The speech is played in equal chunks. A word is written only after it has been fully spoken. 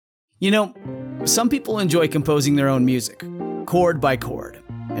You know, some people enjoy composing their own music, chord by chord,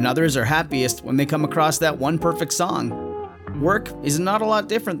 and others are happiest when they come across that one perfect song. Work is not a lot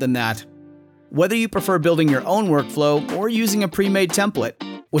different than that. Whether you prefer building your own workflow or using a pre-made template,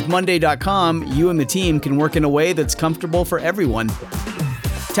 with Monday.com, you and the team can work in a way that's comfortable for everyone.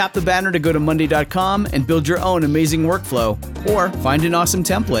 Tap the banner to go to Monday.com and build your own amazing workflow, or find an awesome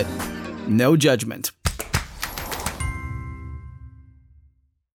template. No judgment.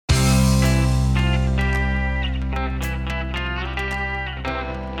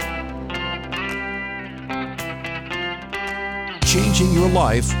 Changing your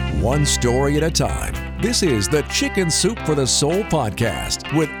life one story at a time. This is the Chicken Soup for the Soul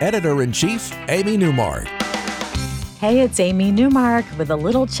podcast with Editor-in-Chief Amy Newmark. Hey, it's Amy Newmark with a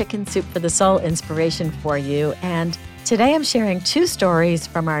little Chicken Soup for the Soul inspiration for you. And today I'm sharing 2 stories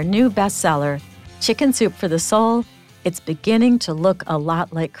from our new bestseller, Chicken Soup for the Soul. It's beginning to look a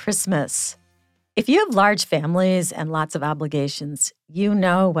lot like Christmas. If you have large families and lots of obligations, you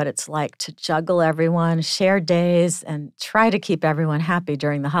know what it's like to juggle everyone, share days, and try to keep everyone happy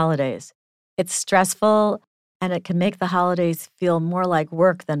during the holidays. It's stressful, and it can make the holidays feel more like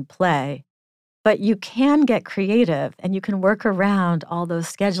work than play. But you can get creative, and you can work around all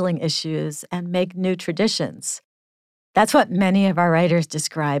those scheduling issues and make new traditions. That's what many of our writers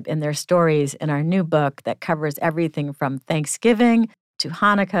describe in their stories in our new book that covers everything from Thanksgiving to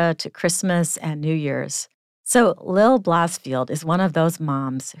Hanukkah, to Christmas, and New Year's. So Lil Blasfield is one of those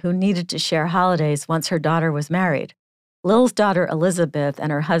moms who needed to share holidays once her daughter was married. Lil's daughter Elizabeth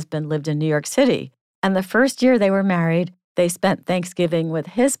and her husband lived in New York City, and the first year they were married, they spent Thanksgiving with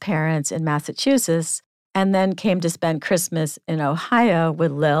his parents in Massachusetts, and then came to spend Christmas in Ohio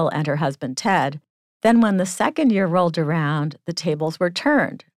with Lil and her husband Ted. Then when the second year rolled around, the tables were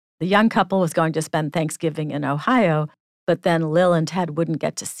turned. The young couple was going to spend Thanksgiving in Ohio, but then Lil and Ted wouldn't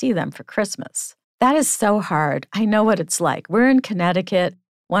get to see them for Christmas. That is so hard. I know what it's like. We're in Connecticut.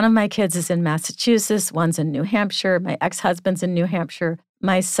 One of my kids is in Massachusetts. One's in New Hampshire. My ex-husband's in New Hampshire.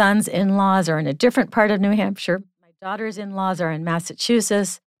 My son's in-laws are in a different part of New Hampshire. My daughter's in-laws are in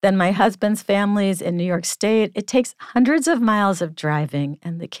Massachusetts. Then my husband's family's in New York State. It takes hundreds of miles of driving,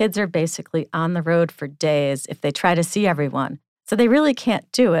 and the kids are basically on the road for days if they try to see everyone. So they really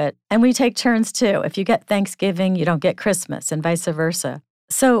can't do it. And we take turns too. If you get Thanksgiving, you don't get Christmas, and vice versa.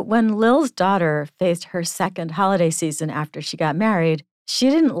 So when Lil's daughter faced her second holiday season after she got married, she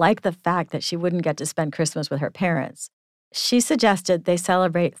didn't like the fact that she wouldn't get to spend Christmas with her parents. She suggested they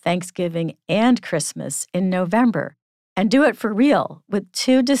celebrate Thanksgiving and Christmas in November and do it for real with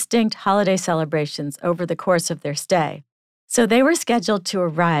 2 distinct holiday celebrations over the course of their stay. So they were scheduled to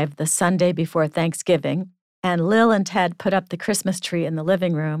arrive the Sunday before Thanksgiving, and Lil and Ted put up the Christmas tree in the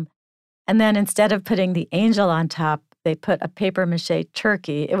living room. And then instead of putting the angel on top, they put a papier-mâché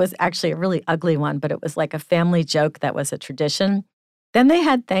turkey. It was actually a really ugly one, but it was like a family joke that was a tradition. Then they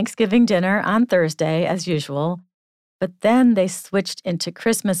had Thanksgiving dinner on Thursday, as usual. But then they switched into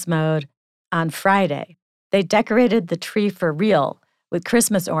Christmas mode on Friday. They decorated the tree for real with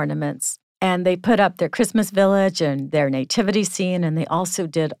Christmas ornaments. And they put up their Christmas village and their nativity scene, and they also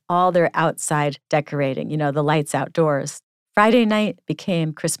did all their outside decorating, the lights outdoors. Friday night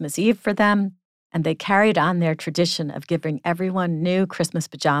became Christmas Eve for them, and they carried on their tradition of giving everyone new Christmas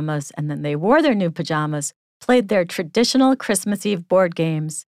pajamas, and then they wore their new pajamas, played their traditional Christmas Eve board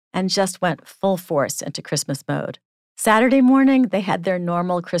games, and just went full force into Christmas mode. Saturday morning, they had their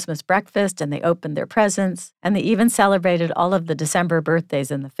normal Christmas breakfast, and they opened their presents, and they even celebrated all of the December birthdays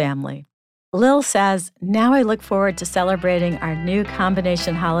in the family. Lil says, now I look forward to celebrating our new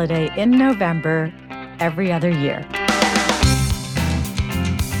combination holiday in November every other year.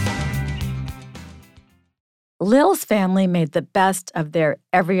 Lil's family made the best of their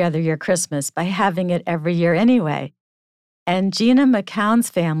every other year Christmas by having it every year anyway. And Gina McCown's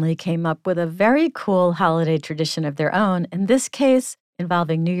family came up with a very cool holiday tradition of their own, in this case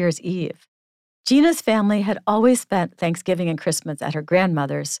involving New Year's Eve. Gina's family had always spent Thanksgiving and Christmas at her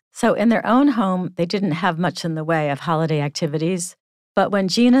grandmother's, so in their own home, they didn't have much in the way of holiday activities. But when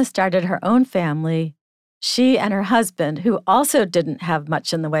Gina started her own family, she and her husband, who also didn't have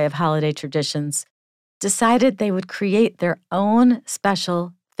much in the way of holiday traditions, decided they would create their own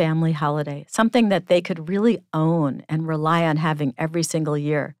special family holiday, something that they could really own and rely on having every single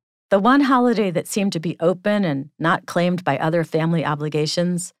year. The one holiday that seemed to be open and not claimed by other family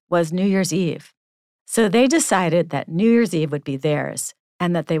obligations was New Year's Eve. So they decided that New Year's Eve would be theirs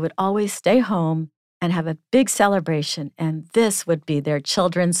and that they would always stay home and have a big celebration, and this would be their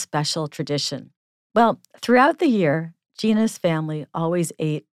children's special tradition. Well, throughout the year, Gina's family always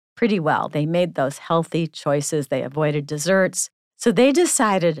ate pretty well. They made those healthy choices. They avoided desserts. So they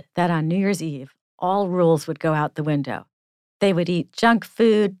decided that on New Year's Eve, all rules would go out the window. They would eat junk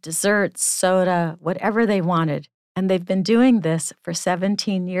food, desserts, soda, whatever they wanted. And they've been doing this for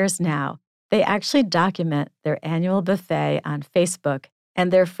 17 years now. They actually document their annual buffet on Facebook, and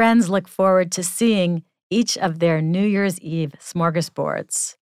their friends look forward to seeing each of their New Year's Eve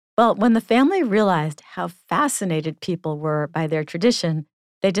smorgasbords. Well, when the family realized how fascinated people were by their tradition,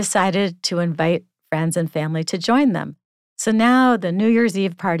 they decided to invite friends and family to join them. So now the New Year's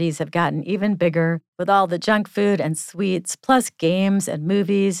Eve parties have gotten even bigger with all the junk food and sweets, plus games and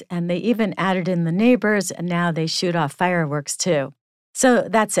movies, and they even added in the neighbors, and now they shoot off fireworks too. So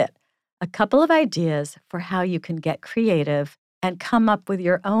that's it. A couple of ideas for how you can get creative and come up with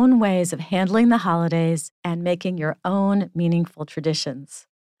your own ways of handling the holidays and making your own meaningful traditions.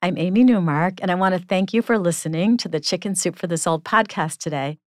 I'm Amy Newmark, and I want to thank you for listening to the Chicken Soup for the Soul podcast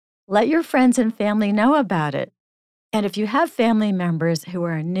today. Let your friends and family know about it. And if you have family members who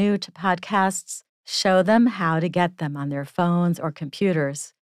are new to podcasts, show them how to get them on their phones or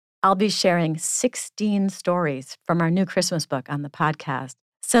computers. I'll be sharing 16 stories from our new Christmas book on the podcast.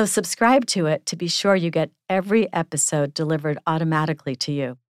 So subscribe to it to be sure you get every episode delivered automatically to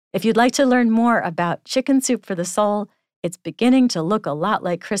you. If you'd like to learn more about Chicken Soup for the Soul, it's beginning to look a lot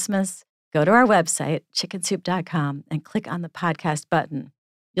like Christmas. Go to our website, chickensoup.com, and click on the podcast button.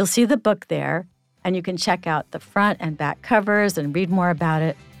 You'll see the book there, and you can check out the front and back covers and read more about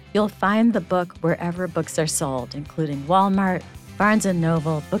it. You'll find the book wherever books are sold, including Walmart, Barnes &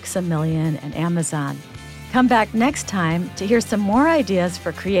 Noble, Books A Million, and Amazon. Come back next time to hear some more ideas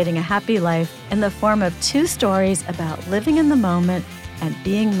for creating a happy life in the form of 2 stories about living in the moment and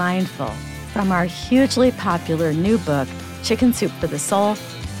being mindful from our hugely popular new book, Chicken Soup for the Soul,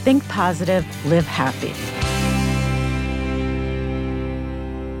 Think Positive, Live Happy.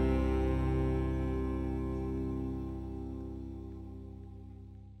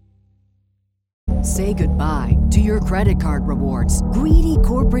 Say goodbye to your credit card rewards. Greedy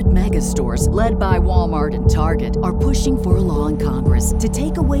corporate mega stores, led by Walmart and Target, are pushing for a law in Congress to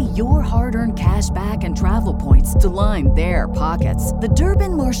take away your hard-earned cash back and travel points to line their pockets. The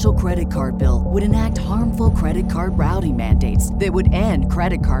Durbin-Marshall credit card bill would enact harmful credit card routing mandates that would end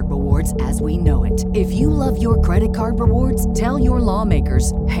credit card rewards as we know it. If you love your credit card rewards, tell your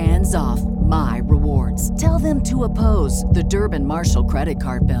lawmakers, hands off my rewards. Tell them to oppose the Durbin-Marshall credit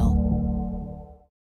card bill.